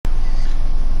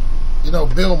You know,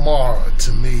 Bill Maher,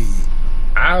 to me,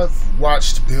 I've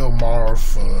watched Bill Maher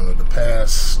for the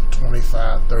past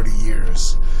 25, 30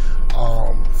 years.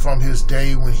 From his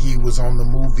day when he was on the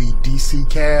movie DC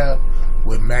Cab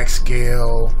with Max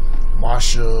Gale,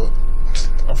 Marsha,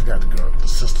 I forgot the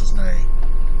sister's name,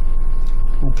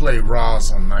 who played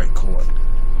Roz on Night Court,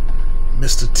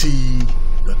 Mr. T,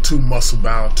 the two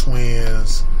muscle-bound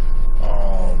twins,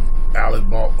 Alec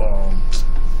Baldwin,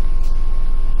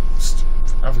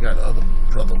 I forgot the other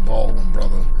brother, Baldwin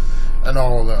brother, and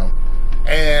all of them.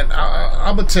 And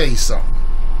I'm going to tell you something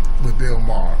with Bill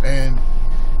Maher. And,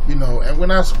 you know, and when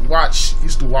I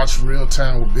used to watch Real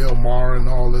Time with Bill Maher and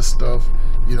all this stuff,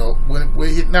 you know, when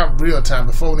not Real Time,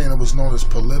 before then it was known as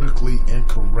Politically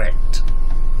Incorrect.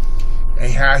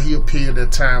 And how he appeared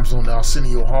at times on the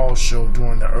Arsenio Hall show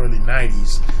during the early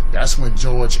 90s. That's when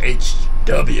George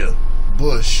H.W.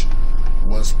 Bush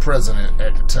was president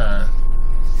at the time.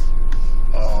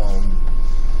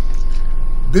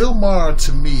 Bill Maher,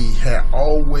 to me, had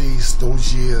always,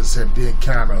 those years, had been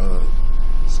kind of,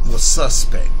 was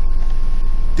suspect.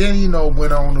 Then, you know,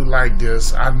 went on to like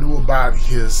this. I knew about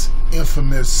his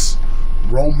infamous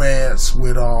romance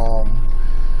with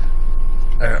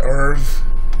Irv,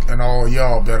 and all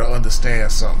y'all better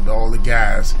understand something, all the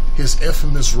guys. His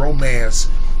infamous romance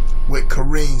with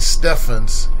Karine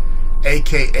Steffans,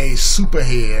 aka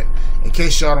Superhead. In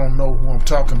case y'all don't know who I'm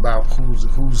talking about,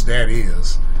 who's that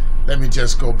is, let me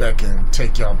just go back and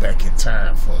take y'all back in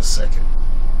time for a second.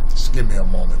 Just give me a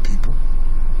moment, people.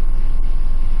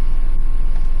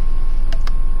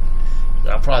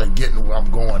 Y'all probably getting where I'm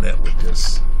going at with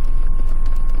this.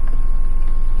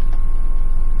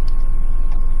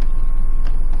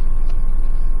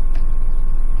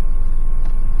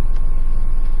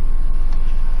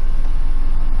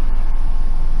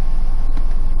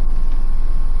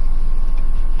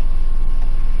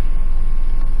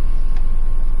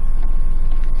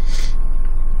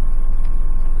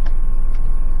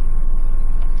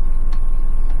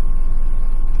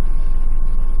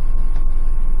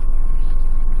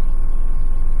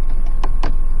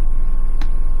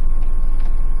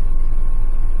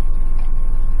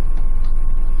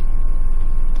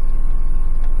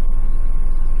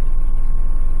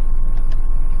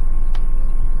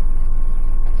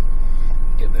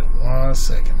 One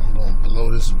second, I'm going to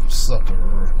blow this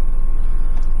sucker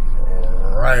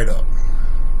right up.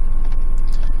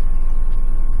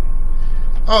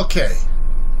 Okay,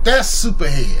 that's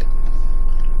Superhead,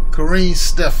 Karine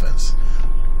Steffans.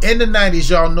 In the 90s,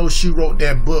 y'all know she wrote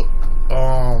that book,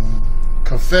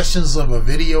 Confessions of a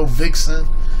Video Vixen.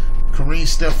 Karine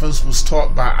Steffans was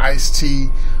taught by Ice-T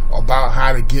about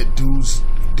how to get dudes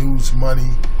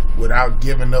money without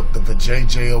giving up the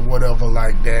vajayjay or whatever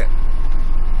like that.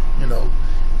 You know,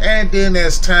 and then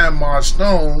as time marched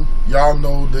on, y'all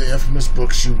know the infamous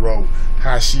book she wrote,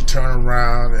 how she turned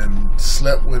around and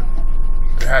slept with,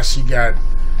 how she got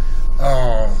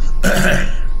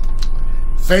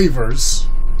favors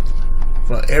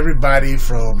from everybody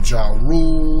from Ja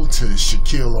Rule to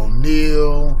Shaquille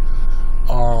O'Neal,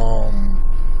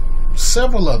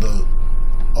 several other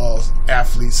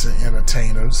athletes and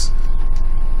entertainers.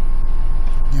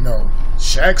 You know,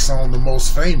 Shaq's on the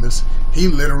most famous. He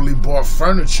literally bought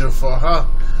furniture for her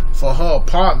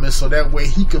apartment so that way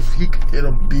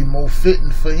it'll be more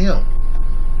fitting for him.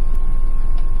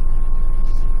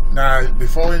 Now,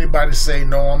 before anybody say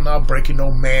no, I'm not breaking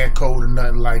no man code or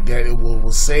nothing like that. It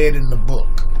was said in the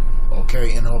book,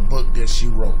 okay, in her book that she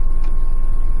wrote.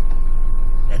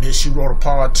 And then she wrote a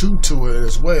part 2 to it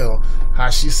as well. How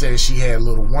she said she had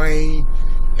Lil Wayne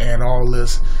and all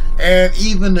this, and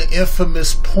even the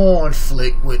infamous porn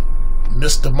flick with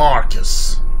Mr.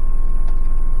 Marcus.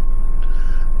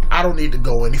 I don't need to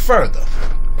go any further.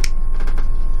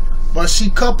 But she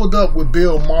coupled up with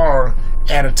Bill Maher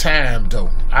at a time, though.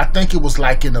 I think it was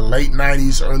like in the late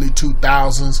 90s, early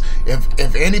 2000s.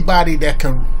 If anybody that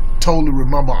can totally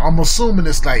remember, I'm assuming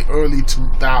it's like early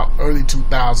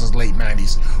 2000s, late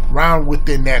 90s, around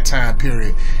within that time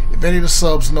period. If any of the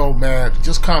subs know, man,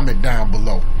 just comment down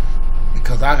below,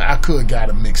 because I could got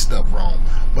it mixed up wrong.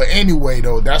 But anyway,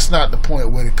 though, that's not the point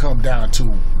when it come down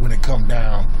to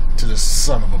the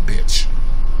son of a bitch.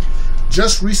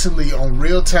 Just recently on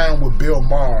Real Time with Bill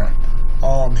Maher,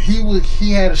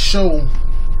 he had a show,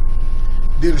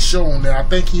 did a show on there. I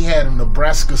think he had a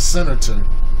Nebraska senator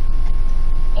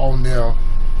on there,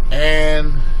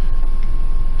 and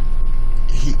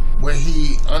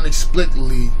he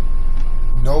unexplicably,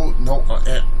 no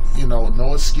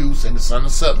excuse, and it's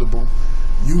unacceptable,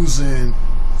 using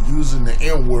the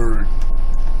N-word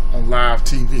on live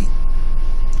TV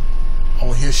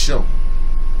on his show.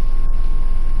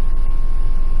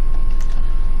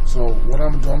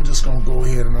 I'm gonna do, I'm just gonna go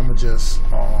ahead and I'm gonna just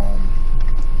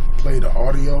play the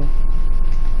audio.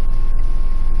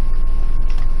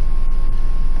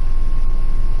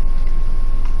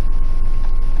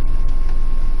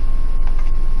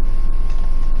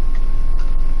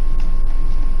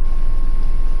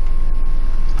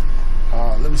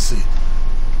 Let me see.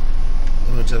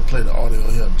 Let me just play the audio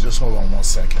here. Just hold on 1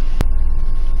 second.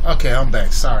 Okay, I'm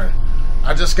back. Sorry.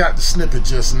 I just got the snippet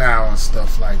just now and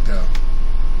stuff like that.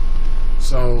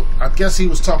 So, I guess he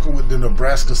was talking with the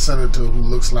Nebraska senator who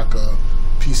looks like a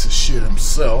piece of shit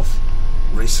himself.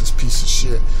 Racist piece of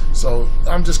shit. So,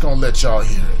 I'm just going to let y'all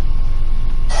hear it.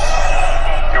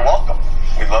 You're welcome.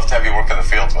 We'd love to have you work in the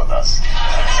fields with us.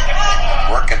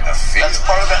 Work in the field? That's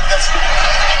part of that. That's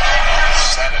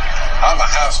Senator. I'm a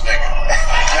house nigga.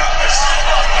 No,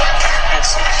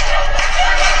 it's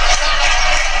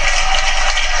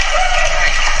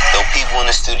Though people in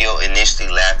the studio initially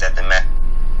laughed at the match.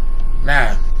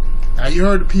 Now you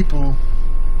heard the people.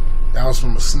 That was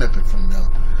from a snippet from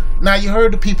them. Now you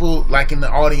heard the people like in the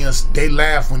audience. They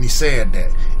laughed when he said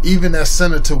that. Even that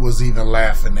senator was even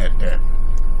laughing at that.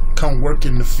 Come work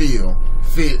in the field.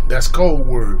 Field. That's code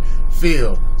word.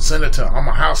 Field. Senator. I'm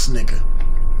a house nigga.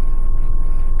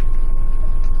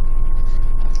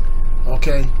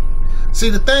 Okay. See,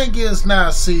 the thing is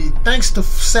now, thanks to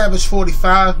Savage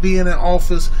 45 being in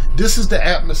office, this is the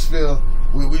atmosphere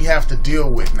we have to deal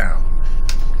with now.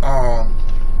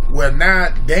 Where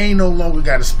now they ain't no longer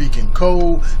got to speak in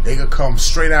code. They can come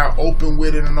straight out open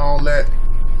with it and all that.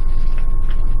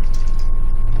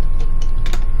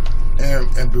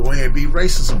 And go ahead and be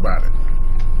racist about it.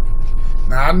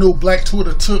 Now, I know Black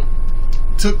Twitter took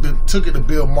it to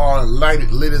Bill Maher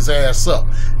and lit his ass up.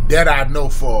 That I know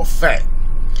for a fact.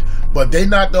 But they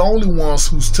not the only ones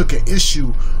who's took an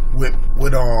issue with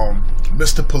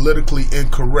Mr. Politically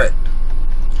Incorrect.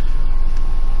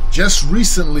 Just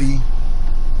recently,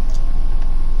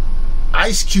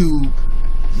 Ice Cube,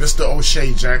 Mr.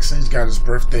 O'Shea Jackson, he's got his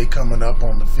birthday coming up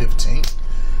on the 15th.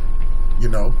 You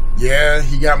know, yeah,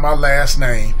 he got my last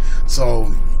name,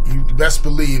 so you best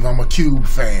believe I'm a Cube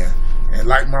fan. And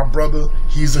like my brother,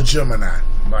 he's a Gemini.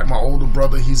 Like my older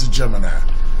brother, he's a Gemini.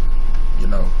 You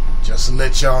know, just to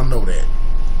let y'all know that.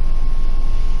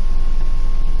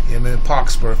 Him and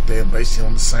Pac's birthday are basically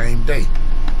on the same day.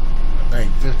 I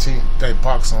think 15th, I think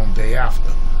Pac's on the day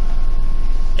after.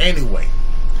 Anyway,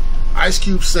 Ice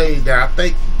Cube said that I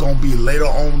think gonna be later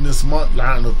on this month,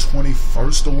 like on the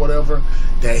 21st or whatever,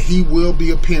 that he will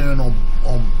be appearing on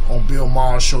Bill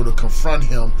Maher's show to confront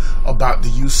him about the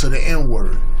use of the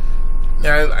N-word.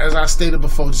 Now, as I stated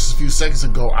before just a few seconds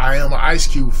ago, I am an Ice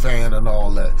Cube fan and all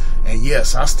that. And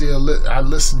yes, I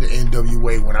listened to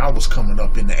NWA when I was coming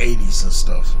up in the 80s and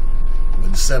stuff.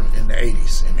 In the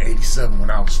 80s, in 87 when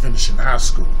I was finishing high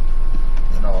school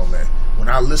and all that. When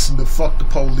I listened to Fuck the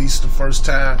Police the first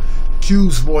time,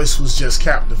 Cube's voice was just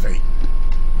captivating.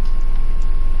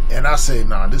 And I said,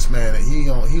 nah, this man,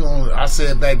 I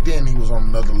said back then he was on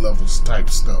another level type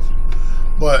stuff.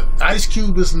 But Ice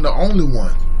Cube isn't the only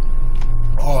one.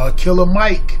 Killer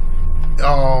Mike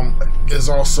is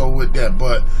also with that,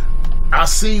 but I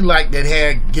seen like that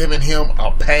had given him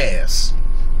a pass.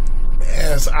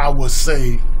 As I would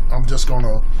say, I'm just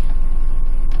gonna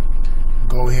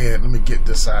go ahead. Let me get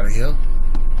this out of here,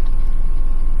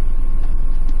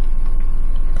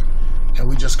 and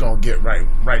we just gonna get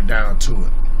right down to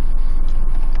it.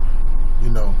 You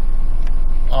know,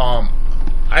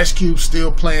 Ice Cube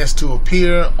still plans to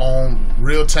appear on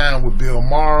Real Time with Bill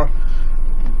Maher.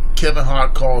 Kevin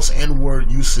Hart calls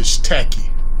N-word usage tacky.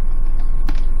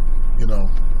 You know,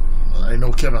 I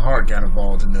know Kevin Hart got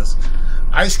involved in this.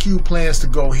 Ice Cube plans to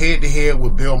go head-to-head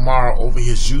with Bill Maher over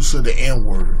his use of the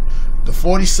N-word. The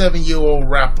 47-year-old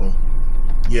rapper,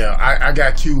 yeah, I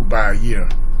got Cube by a year,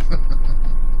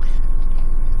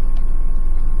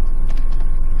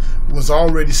 was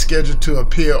already scheduled to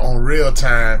appear on Real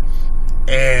Time,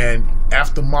 and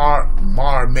after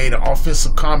Maher made an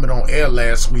offensive comment on air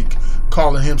last week,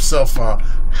 calling himself a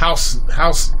house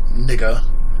nigga,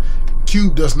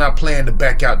 Cube does not plan to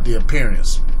back out the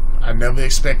appearance. I never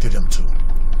expected him to.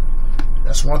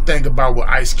 That's one thing about with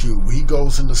Ice Cube. When he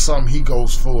goes into something, he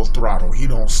goes full throttle. He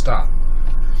don't stop.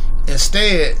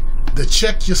 Instead, the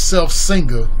Check Yourself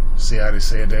singer, see how they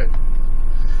said that,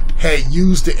 had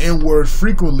used the N-word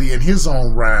frequently in his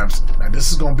own rhymes. Now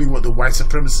this is going to be what the white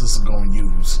supremacists are going to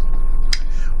use.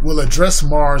 Will address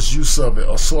Maher's use of it,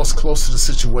 a source close to the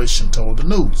situation told the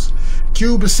news.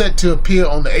 Cube is set to appear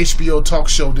on the HBO talk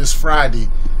show this Friday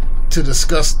to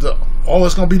discuss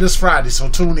it's going to be this Friday, so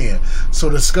tune in. So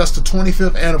discuss the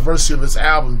 25th anniversary of his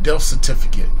album, Death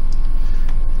Certificate.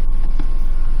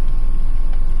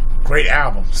 Great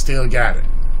album. Still got it.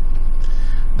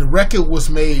 The record was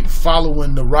made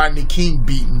following the Rodney King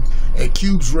beating, and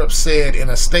Cube's rep said in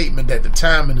a statement that the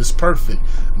timing is perfect,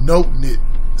 noting it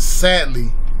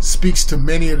sadly speaks to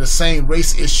many of the same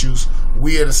race issues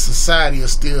we as a society are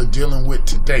still dealing with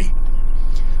today.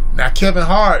 Now, Kevin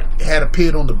Hart had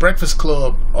appeared on The Breakfast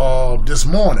Club this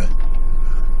morning,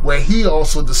 where he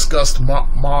also discussed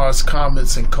Maher's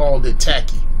comments and called it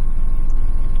tacky.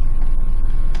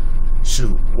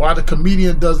 Shoot, while the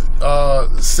comedian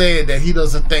said that he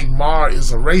doesn't think Maher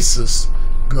is a racist,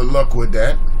 good luck with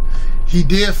that, he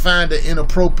did find it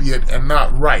inappropriate and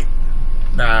not right.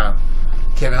 Now,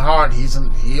 Kevin Hart,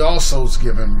 he also is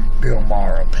giving Bill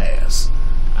Maher a pass.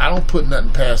 I don't put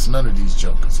nothing past none of these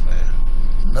jokers, man.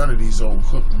 None of these old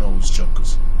hook-nosed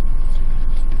jokers.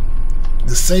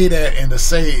 To say that and to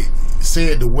say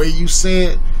it the way you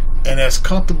said, and as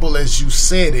comfortable as you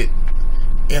said it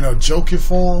in a joking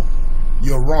form,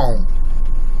 you're wrong.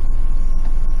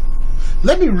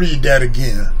 Let me read that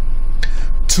again.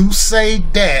 To say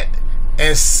that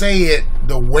and say it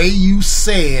the way you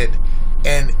said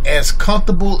and as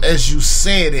comfortable as you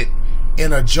said it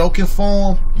in a joking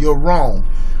form, you're wrong.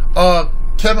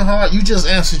 Kevin Hart, you just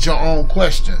answered your own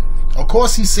question. Of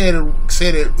course he said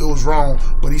it was wrong,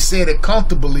 but he said it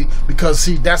comfortably because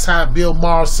that's how Bill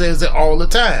Maher says it all the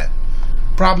time.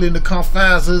 Probably in the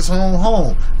confines of his own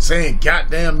home, saying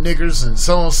goddamn niggers and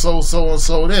so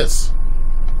this.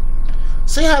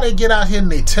 See how they get out here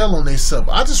and they tell on themselves.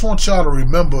 I just want y'all to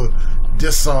remember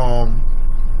this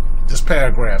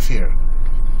paragraph here.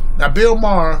 Now, Bill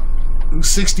Maher, who's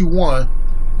 61,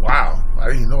 wow,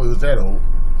 I didn't know he was that old.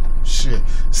 Shit.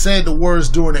 Said the words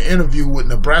during an interview with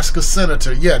Nebraska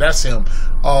Senator, yeah, that's him,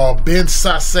 Ben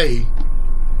Sasse,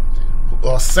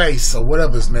 or Sace, or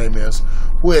whatever his name is,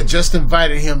 who had just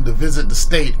invited him to visit the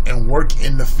state and work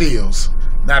in the fields.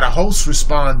 Now the host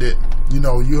responded,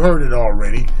 you heard it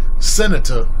already,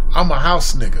 Senator, I'm a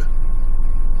house nigga.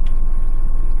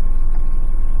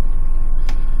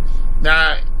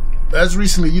 Now, as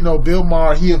recently, Bill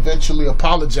Maher, he eventually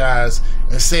apologized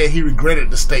and said he regretted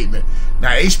the statement.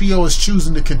 Now, HBO is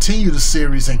choosing to continue the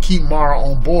series and keep Maher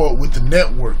on board with the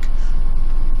network.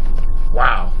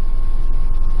 Wow.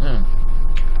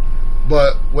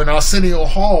 But when Arsenio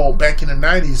Hall, back in the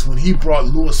 90s, when he brought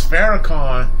Louis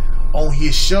Farrakhan on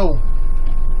his show,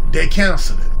 they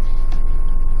canceled it.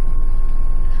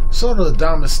 Sort of a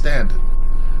dominant standard.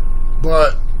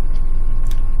 But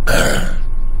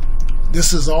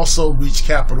this has also reached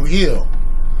Capitol Hill.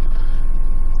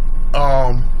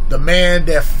 The man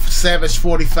that Savage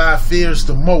 45 fears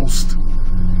the most,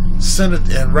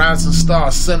 Senator and rising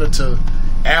star Senator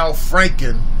Al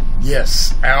Franken.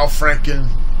 Yes, Al Franken,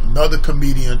 another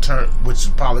comedian which is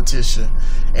a politician,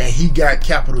 and he got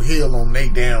Capitol Hill on they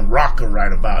damn rocker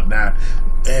right about now,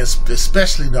 and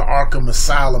especially the Arkham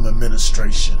Asylum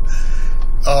administration.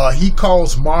 He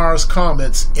calls Maher's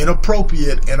comments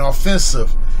inappropriate and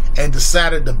offensive, and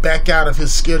decided to back out of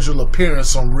his scheduled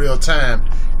appearance on Real Time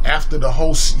after the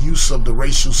host's use of the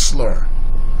racial slur.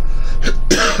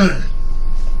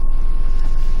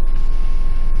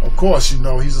 Of course,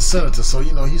 he's a senator, so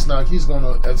he's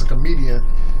gonna, as a comedian,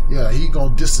 yeah, he's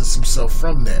gonna distance himself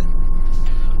from that.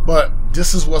 But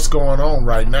this is what's going on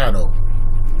right now, though.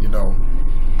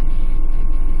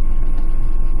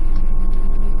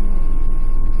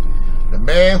 The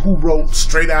man who wrote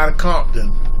Straight Outta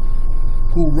Compton,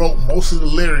 who wrote most of the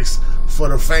lyrics for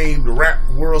the famed rap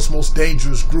World's Most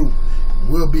Dangerous Group,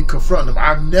 will be confronted.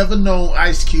 I've never known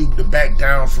Ice Cube to back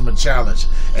down from a challenge,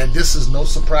 and this is no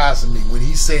surprise to me when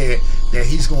he said that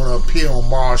he's going to appear on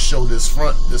Maher's show this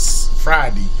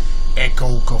Friday and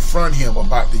confront him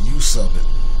about the use of it.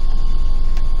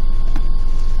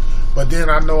 But then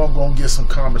I know I'm going to get some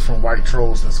comments from white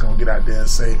trolls that's going to get out there and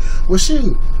say, well,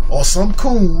 shoot. Or some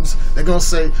coons, they're going to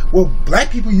say, well, black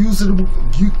people use it,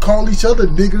 you call each other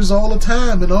niggers all the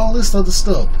time and all this other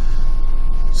stuff.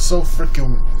 So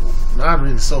freaking, not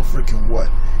really so freaking what?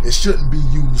 It shouldn't be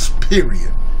used,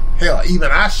 period. Hell,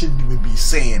 even I shouldn't even be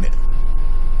saying it.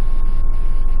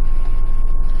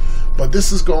 But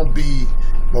this is going to be,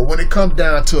 but when it comes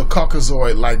down to a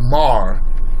Caucasoid like Maher,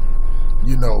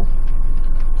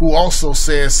 who also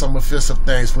said some offensive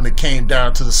things when it came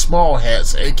down to the small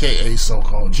hats, aka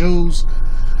so-called Jews,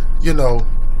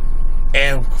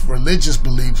 and religious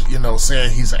beliefs,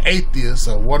 saying he's an atheist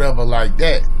or whatever like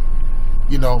that,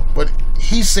 but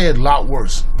he said a lot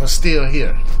worse, but still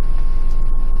here.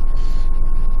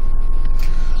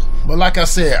 But like I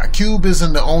said, Cube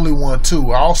isn't the only one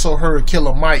too. I also heard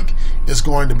Killer Mike is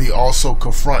going to be also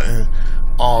confronting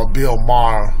Bill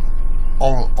Maher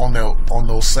on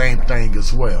those same thing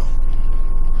as well.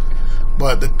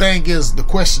 But the thing is, the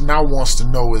question I wants to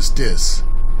know is this.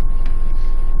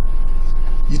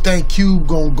 You think Cube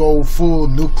gonna go full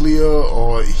nuclear,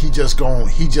 or he just gonna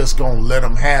let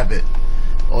him have it?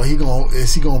 Or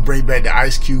is he gonna bring back the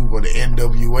Ice Cube or the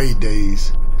NWA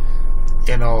days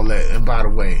and all that? And by the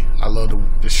way, I love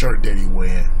the shirt that he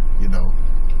wearing, you know.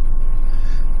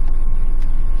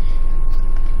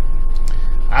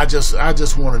 I just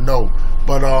want to know.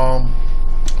 But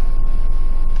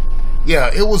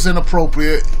yeah, it was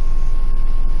inappropriate.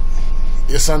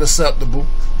 It's unacceptable.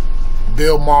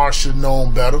 Bill Maher should have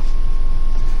known better.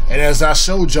 And as I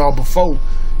showed y'all before,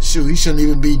 shoot, he shouldn't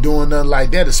even be doing nothing like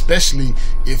that, especially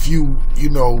if you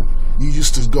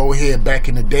used to go ahead back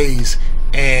in the days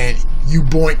and you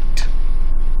boinked.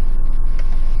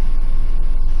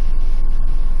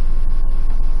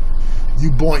 You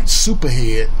boinked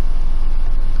Superhead.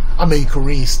 I mean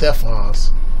Kareem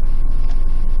Stephans.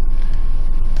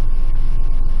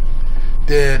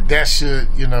 Then that should,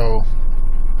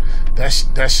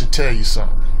 that should tell you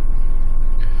something.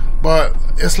 But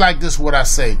it's like this, what I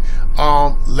say.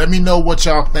 Let me know what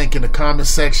y'all think in the comment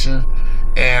section,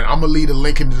 and I'm gonna leave a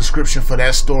link in the description for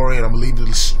that story, and I'm gonna leave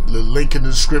the link in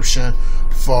the description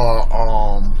for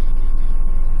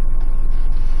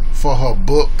her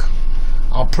book.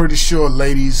 I'm pretty sure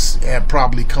ladies have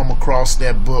probably come across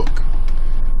that book.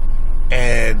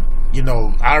 And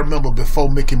I remember before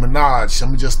Nicki Minaj,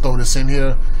 let me just throw this in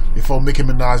here, before Nicki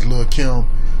Minaj, Lil' Kim,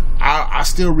 I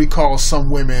still recall some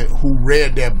women who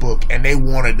read that book and they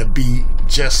wanted to be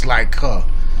just like her.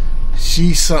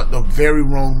 She sent a very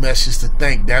wrong message to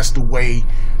think that's the way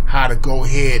how to go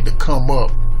ahead to come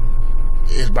up,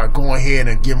 is by going ahead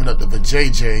and giving up the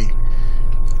vajayjay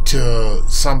to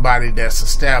somebody that's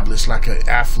established, like an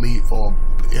athlete or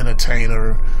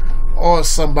entertainer, or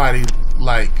somebody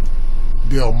like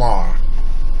Bill Maher.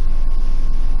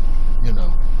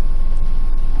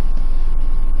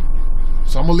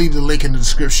 So I'm gonna leave the link in the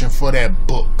description for that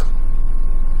book.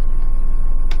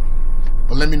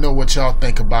 But let me know what y'all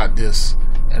think about this,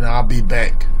 and I'll be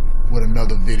back with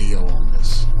another video on this.